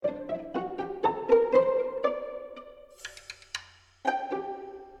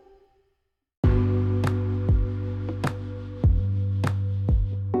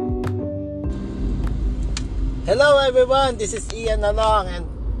Hello everyone, this is Ian along, and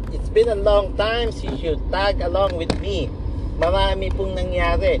it's been a long time since you tag along with me. Marami pong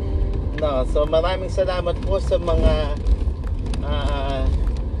nangyari. No, so maraming salamat po sa mga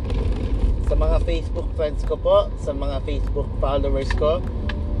Facebook friends ko po, sa mga Facebook followers ko.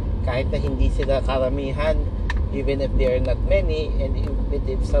 Kahit na hindi sila karamihan, even if they are not many, and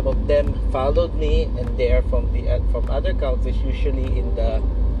if some of them followed me and they are from other countries, usually in the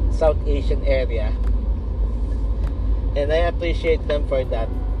South Asian area. And I appreciate them for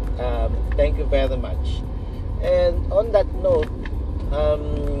that. Thank you very much. And on that note,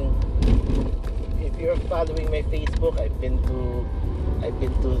 if you're following my Facebook, I've been to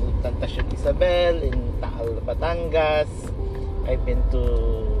Tantasyon Isabel in Taal, Batangas. I've been to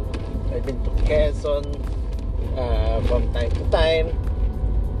Quezon from time to time.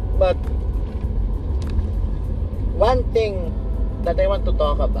 But one thing that I want to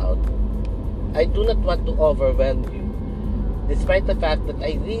talk about, I do not want to overwhelm you, despite the fact that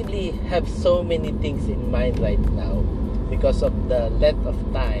I really have so many things in mind right now because of the length of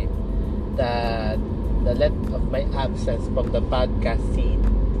time, the length of my absence from the podcast scene.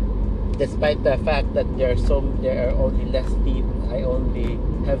 Despite the fact that there are only less people, I only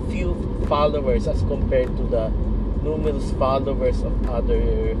have few followers as compared to the numerous followers of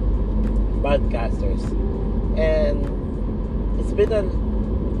other podcasters, and it's been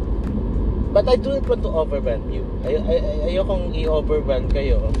but I do not want to overwhelm you. Ayokong i-overwhelm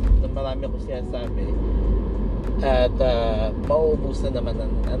kayo na marami akong sinasabi at mauubos na naman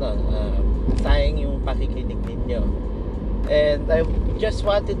ng sayang yung pakikinig ninyo. And I just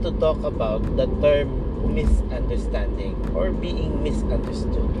wanted to talk about the term misunderstanding or being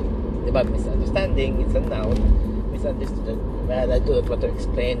misunderstood. Diba, misunderstanding, it's a noun. Misunderstood, well, I do not want to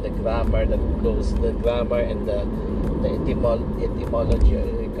explain the grammar and the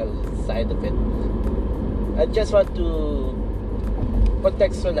etymological side of it. I just want to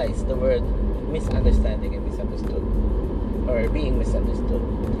contextualize the word misunderstanding and misunderstood, or being misunderstood.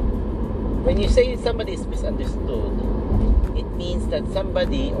 When you say somebody is misunderstood, it means that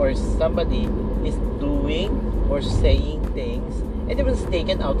somebody is doing or saying things and it was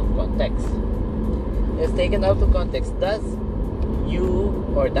taken out of context. It's taken out of context, thus you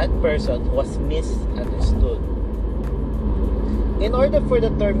or that person was misunderstood. In order for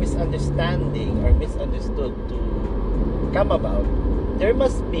the term misunderstanding or misunderstood to come about, there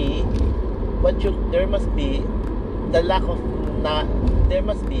must be lack of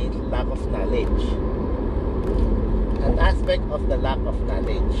knowledge. An aspect of the lack of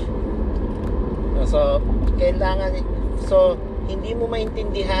knowledge. So hindi mo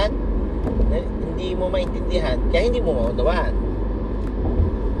maintindihan, kaya hindi mo maunawaan.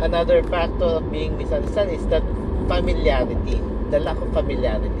 Another factor of being misunderstood is that familiarity. The lack of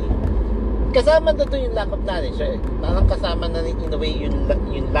familiarity. Kasama na doon yung lack of knowledge. Parang kasama na in a way yung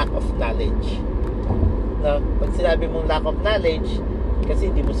lack of knowledge. No? Pag sinabi mong lack of knowledge,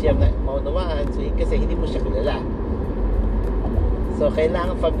 kasi hindi mo siya maunawaan, so kasi hindi mo siya kilala. So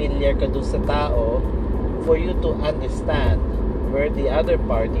kailangan familiar ka doon sa tao for you to understand where the other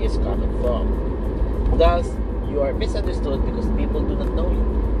party is coming from. Thus, you are misunderstood because people do not know you.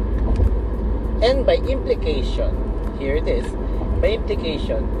 And by implication, here it is, by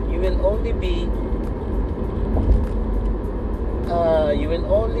implication, you will only be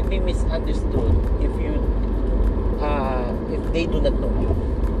misunderstood if they do not know you.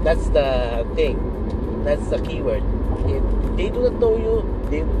 That's the thing. That's the keyword. If they do not know you,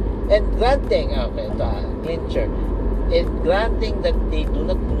 and granting that they do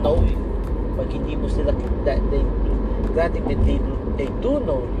not know you, pag hindi mo sila granting that they do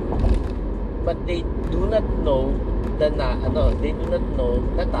know you, but they do not know the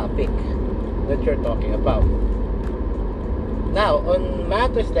topic that you're talking about. Now, on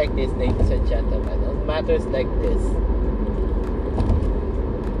matters like this, ladies and gentlemen,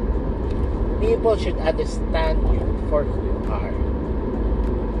 people should understand you for who you are.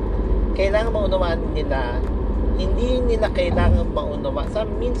 Kailangan maunawaan nila, hindi nila kailangan maunawa.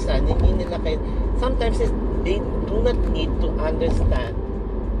 Sometimes they do not need to understand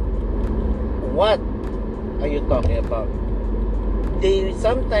what are you talking about. They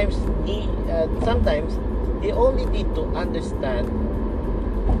sometimes they only need to understand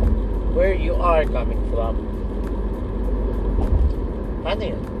where you are coming from. Paano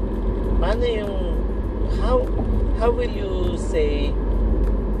yun? Paano yung how will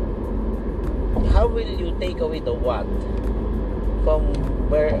you take away the what from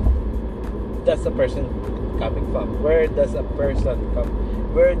where does a person coming from? Where does a person come?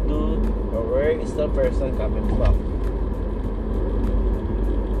 Where is the person coming from?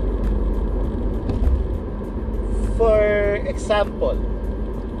 For example,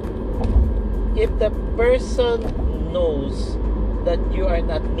 if the person knows that you are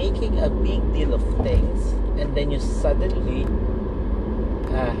not making a big deal of things, and then you suddenly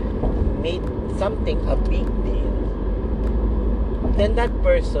made something a big deal, then that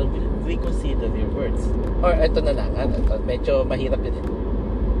person will reconsider your words. Or ito na lang, medyo mahirap din.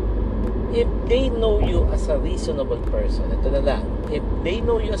 If they know you as a reasonable person, ito na lang, if they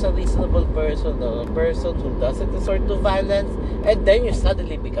know you as a reasonable person, or a person who doesn't resort to violence, and then you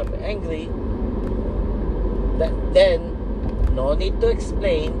suddenly become angry, then no need to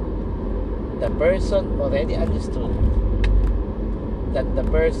explain. The person already understood that the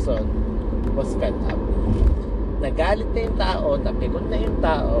person was fed up. Nagalit na yung tao, napikon na yung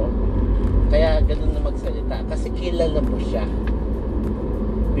tao, kaya ganun na magsalita kasi kilala mo siya,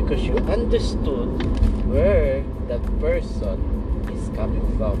 because you understood where that person is coming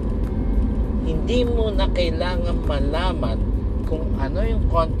from. Hindi mo na kailangan malaman kung ano yung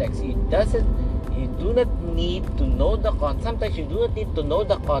context. You do not need to know the context. Sometimes you do not need to know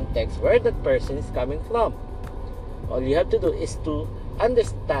the context where that person is coming from. All you have to do is to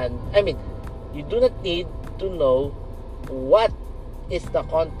understand. You do not need to know what is the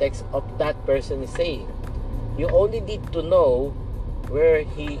context of that person is saying. You only need to know where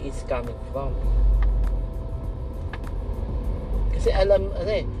he is coming from. Kasi alam,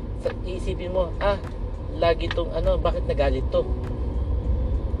 isipin mo, lagi tong bakit nagalit to?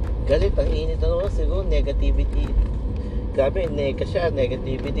 Galit, ang init siguro negativity. Grabe, nega siya,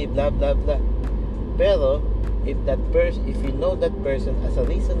 negativity, blah blah blah. Pero if you know that person as a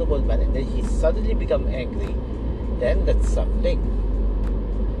reasonable man, and then he suddenly become angry, then that's something.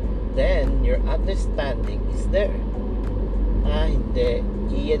 Then your understanding is there. Hindi,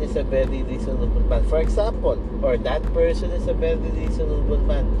 Ian is a very reasonable man, for example, or that person is a very reasonable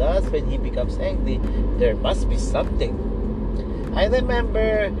man. Thus, when he becomes angry, there must be something. I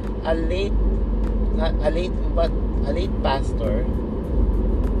remember a late pastor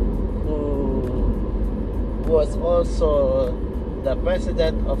who was also the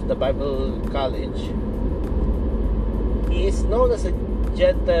president of the Bible College. He is known as a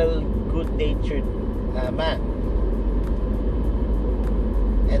gentle, good-natured man.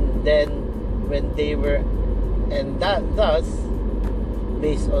 And then when they were, and that thus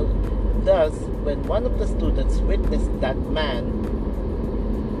when one of the students witnessed that man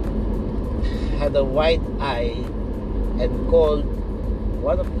had a wide eye and called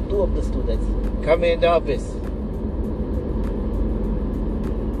two of the students, come in the office.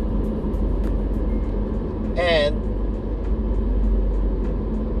 And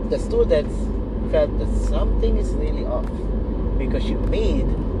the students felt that something is really off, because you made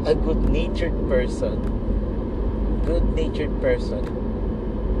a good-natured person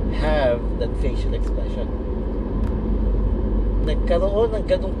have that facial expression. Nagkaroon ng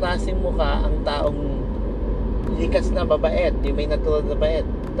ganung klaseng mukha ang taong likas na mabait, yung may natural na bait,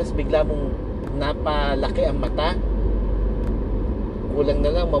 tapos bigla mong napalaki ang mata, kulang na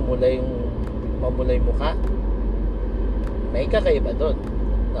lang mamulay yung mukha. May kakaiba doon.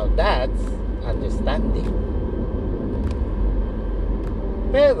 Now that's understanding.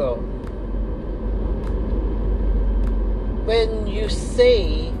 Pero when you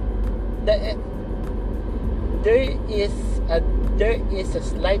say that there is a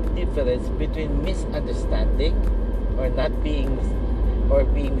slight difference between misunderstanding or being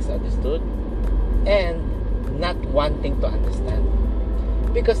misunderstood and not wanting to understand,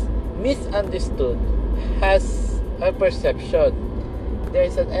 because misunderstood has a perception. There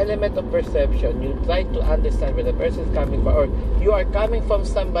is an element of perception. You try to understand where the person is coming from, or you are coming from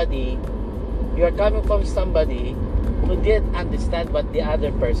somebody who didn't understand what the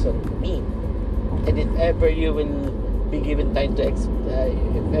other person means. And if ever you will be given time to if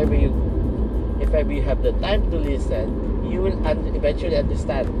ever you have the time to listen, you will eventually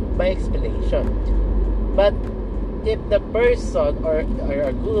understand by explanation. But if the person or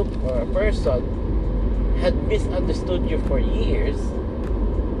a group or a person had misunderstood you for years,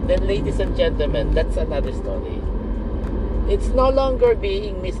 then ladies and gentlemen, that's another story. It's no longer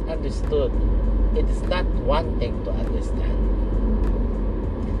being misunderstood. It is not wanting to understand.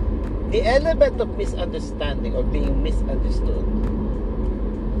 The element of misunderstanding or being misunderstood,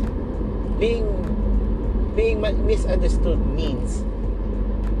 being misunderstood means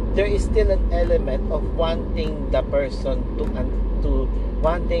there is still an element of wanting the person to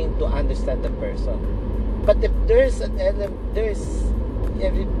wanting to understand the person. But if there's an element,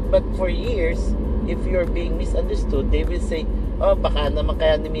 but for years, if you're being misunderstood, they will say, oh, baka naman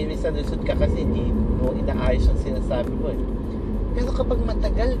kaya misunderstood ka kasi hindi mo inaayos ang sinasabi mo. Pero kapag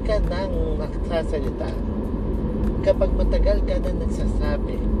matagal ka nang nagsasalita, kapag matagal ka na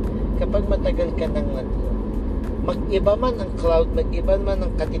nagsasabi, kapag matagal ka nang mag-iba man ang crowd, mag-iba man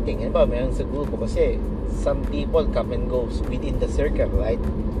ang katitingin, ba, mayroon sa grupo kasi some people come and goes within the circle, right?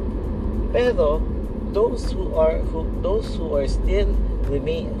 Pero those who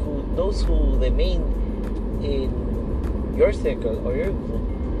remain in your circle or your group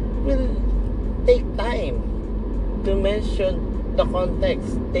will take time to mention the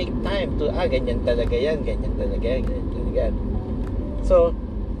context, take time to ganyan talaga yan, ganyan talaga yan, ganyan talaga yan. So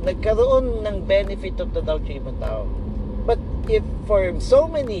nagkaroon ng benefit of the doubt yung ibang tao. But if for so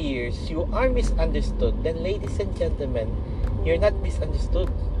many years you are misunderstood, then ladies and gentlemen, you're not misunderstood.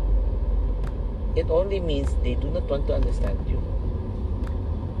 It only means they do not want to understand you.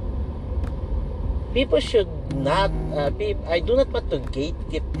 People should not I do not want to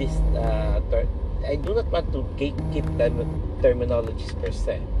gatekeep this I do not want to gatekeep terminologies per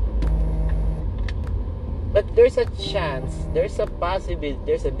se. But there's a chance, there's a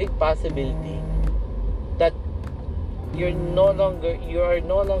big possibility that you are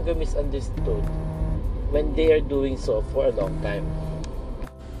no longer misunderstood when they are doing so for a long time.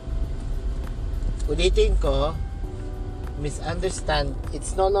 Ulitin ko,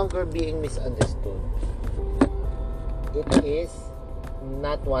 it's no longer being misunderstood. It is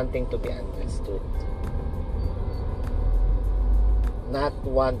not wanting to be understood. Not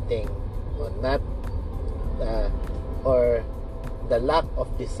wanting or not or the lack of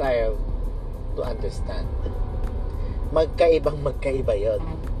desire to understand. Magkaiba yon.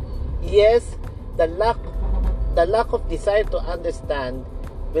 Yes, the lack of desire to understand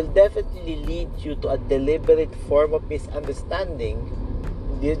will definitely lead you to a deliberate form of misunderstanding,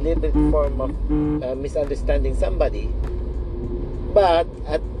 misunderstanding somebody. But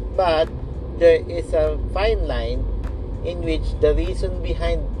there is a fine line in which the reason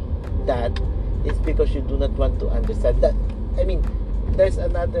behind that is because you do not want to understand that. I mean, there's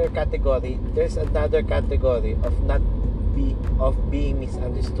another category of being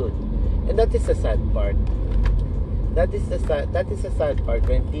misunderstood, and that is the sad part. That is the sad part,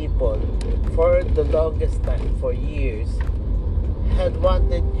 when people for the longest time, for years, doesn't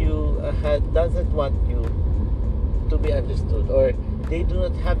want you to be understood, or they do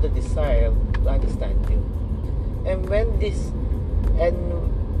not have the desire to understand you. And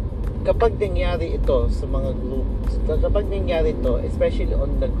kapag nangyari ito sa mga groups, kapag nangyari ito, especially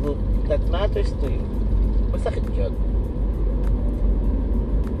on the group that matters to you, masakit yun.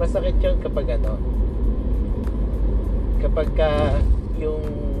 Masakit yun kapag yung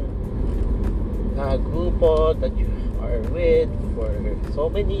grupo that you are with for so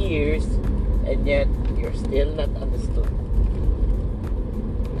many years, and yet you're still not understood.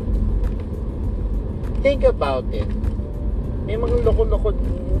 Think about it. May mga loko-loko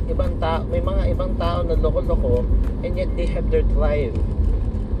may mga ibang tao na loko-loko, and yet they have their tribe.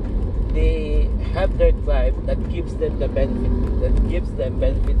 They have their tribe that gives them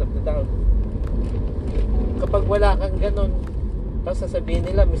benefit of the doubt. Kapag wala kang ganun, tapos sasabihin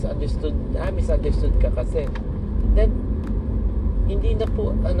nila misunderstood ka kasi, then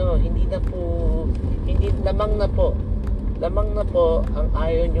lamang na po ang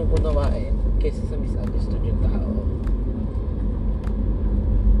ayaw niyong unawain kaysa sa misunderstood yung tao.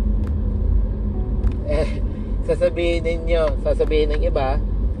 Sasabihin ng iba,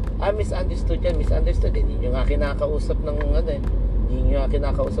 misunderstood yan, hindi nyo nga kinakausap hindi nyo nga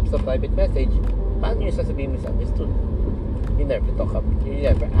kinakausap sa private message. Paano nyo sasabihin misunderstood? You never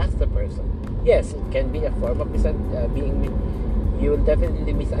ask the person. Yes, it can be a form of you will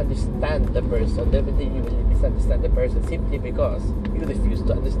definitely misunderstand the person. Definitely you will misunderstand the person simply because you refuse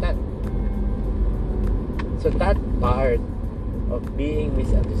to understand. So that part of being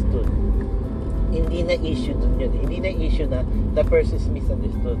misunderstood, hindi na issue dun yun. Hindi na issue na the person is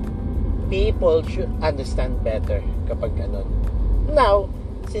misunderstood. People should understand better kapag ganon. Now,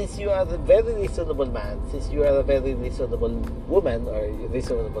 since you are a very reasonable man, since you are a very reasonable woman or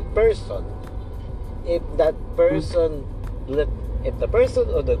reasonable person, if the person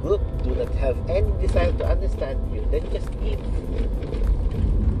or the group do not have any desire to understand you, then just leave.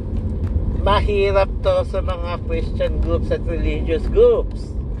 Mahirap to sa mga Christian groups at religious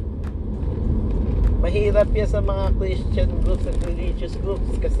groups. Mahirap yan sa mga Christian groups at religious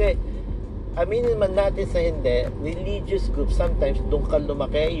groups kasi aminin man natin sa hindi, religious groups sometimes doon ka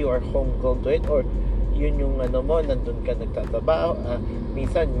lumaki, you are homegrown to it, or yun yung nandun ka nagtatrabaho,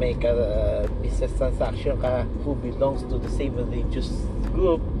 minsan may business transaction ka who belongs to the same religious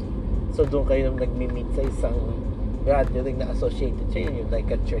group, so doon kayo nagmi-meet sa isang gathering na associated sa yun,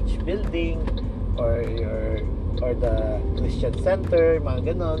 like a church building or the Christian center,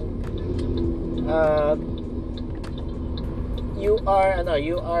 mga ganon. you are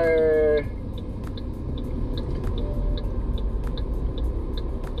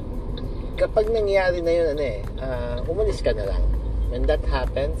kapag nangyari na yun, umalis ka na lang. When that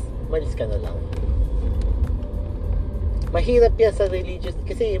happens, umalis ka na lang. Mahirap yan sa religious,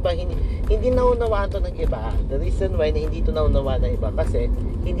 kasi iba hindi naunawaan to ng iba. The reason why na hindi to naunawaan ng iba, kasi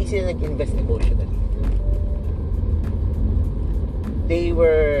hindi sila nag-invest emotionally. They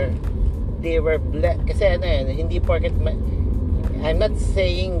were blessed, kasi hindi porket I'm not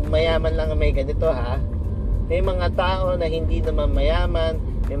saying mayaman lang ang may ganito, ha. May mga tao na hindi naman mayaman,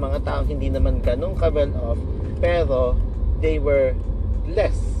 may mga tao hindi naman ganun ka-well off, pero they were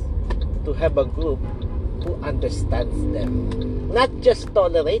blessed to have a group who understands them. Not just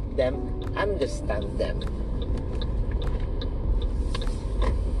tolerate them, understand them.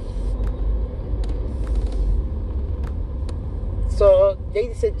 So,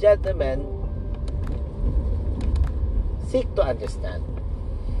 ladies and gentlemen, seek to understand.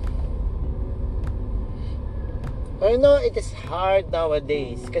 I know it is hard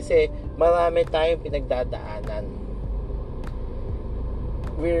nowadays kasi marami tayong pinagdadaanan.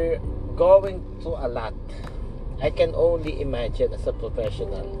 We're going through a lot. I can only imagine as a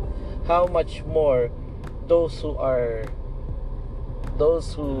professional how much more those who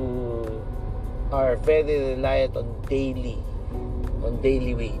are very reliant on daily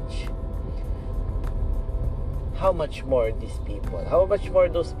wage. How much more these people? How much more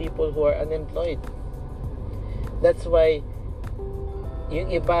those people who are unemployed? That's why yung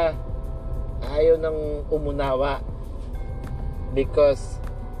iba ayaw nang umunawa because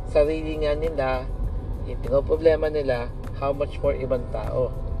sarili nga nila, pinoproblema nila, how much more ibang tao.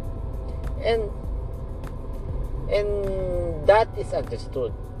 And that is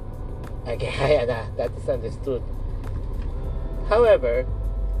understood. Okay, that is understood. However,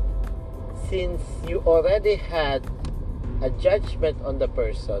 since you already had a judgment on the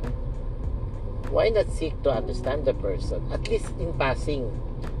person, why not seek to understand the person? At least in passing.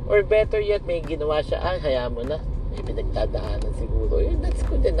 Or better yet, may ginawa siya, hayaan mo na. May pinagdadaanan siguro. That's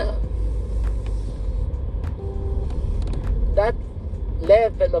good enough. That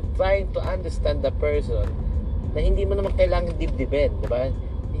level of trying to understand the person na hindi mo naman kailangan dibdibin, diba?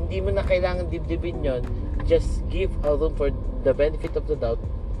 Hindi mo na kailangan dibdibin yon. Just give a room for the benefit of the doubt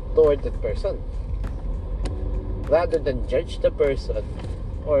toward that person. Rather than judge the person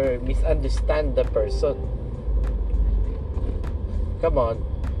or misunderstand the person. Come on.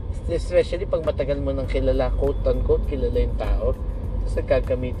 Especially pag matagal mo nang kilala, quote-unquote, kilala yung tao, tapos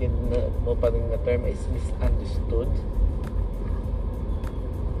gagamitin mo pa rin na term is misunderstood.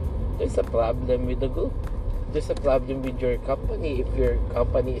 There's a problem with the group. There's a problem with your company. If your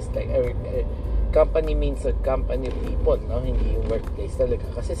company is like company means a company of people, no? Hindi yung workplace talaga.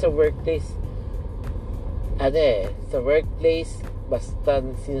 Kasi sa workplace, sa workplace, basta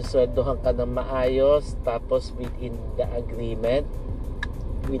sinusweldohan ka ng maayos, tapos within the agreement,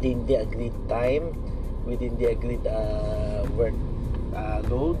 within the agreed time, within the agreed work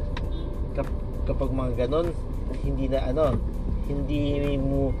load, kapag mga ganon, hindi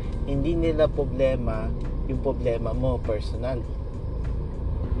nila problema yung problema mo personal.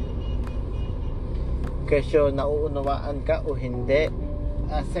 Kasi nauunawaan ka o hindi,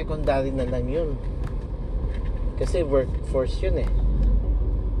 secondary na lang yun. Kasi workforce yun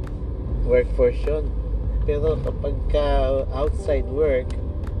workforce yun. Pero kapag ka outside work,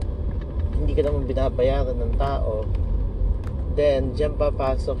 hindi ka naman binabayaran ng tao, then dyan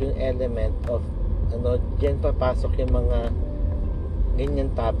papasok yung element of dyan papasok yung mga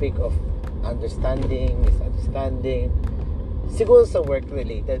ganyan topic of understanding, misunderstanding, siguro sa work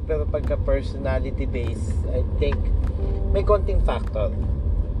related. Pero pagka personality based, I think may konting factor.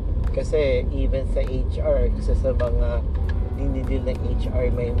 Kasi even sa HR, kasi sa mga dinidil ng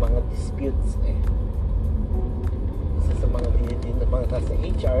HR, may mga disputes kasi sa mga dinidil ng mga nasa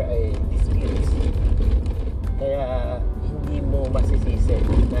HR ay disputes. Kaya hindi mo masisisi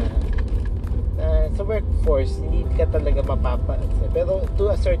na sa workforce hindi ka talaga mapapansin, pero to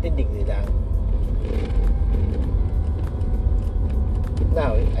a certain degree lang.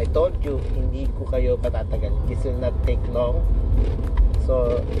 Now, I told you hindi ko kayo patatagal. This will not take long.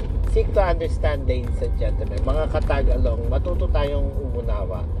 So, seek to understand, ladies and gentlemen. Mga katag-along, matuto tayong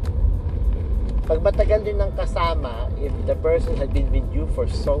umunawa. Pag matagal din ng kasama, if the person had been with you for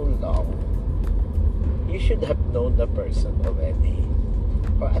so long, you should have known the person already.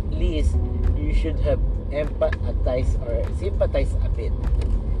 Or at least, you should have empathized or sympathized a bit.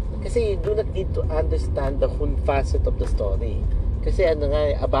 Kasi you do not need to understand the full facet of the story. Kasi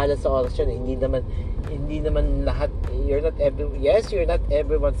abala sa oras yun. Hindi naman lahat, you're not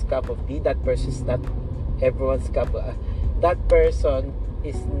everyone's cup of tea. That person is not everyone's cup. that person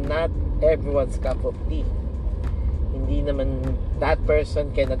is not everyone's cup of tea. Hindi naman that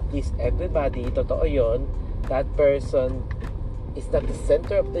person cannot please everybody. Totoo yun. That person is not the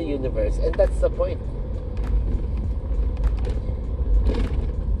center of the universe, and that's the point.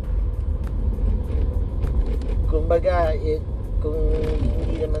 Kumbaga, kung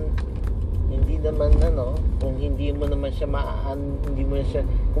kung hindi mo naman siya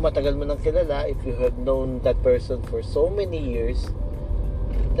kung matagal mo nang kilala, if you have known that person for so many years,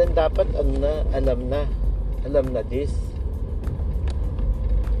 then dapat alam na this.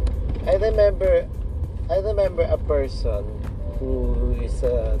 I remember a person who is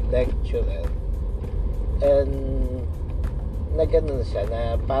a lecturer, and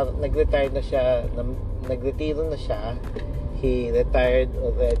nag-retire na siya, nagretiro na siya. He retired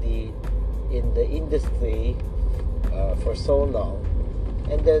already in the industry for so long,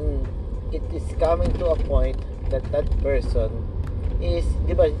 and then it is coming to a point that person is,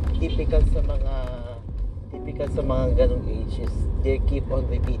 di ba, typical sa mga ganong ages, they keep on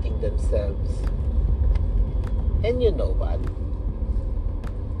repeating themselves. And you know what?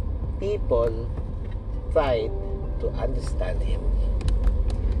 People tried to understand him.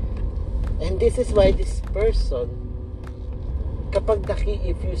 And this is why this person,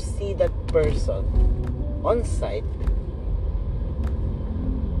 if you see that person on site,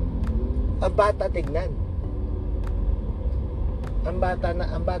 ang bata tignan. Ang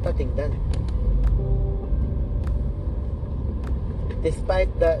bata tignan. Despite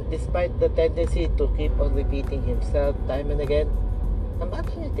the tendency to keep on repeating himself time and again, ang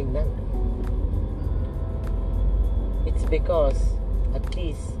bata niya tingnan. It's because at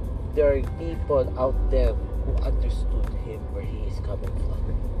least there are people out there who understood him, where he is coming from.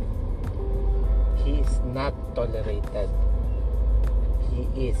 He is not tolerated. He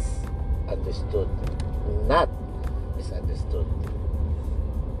is understood, not misunderstood.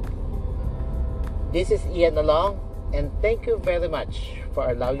 This is Ian Along, and thank you very much for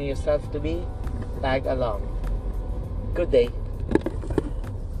allowing yourself to be tag along. Good day.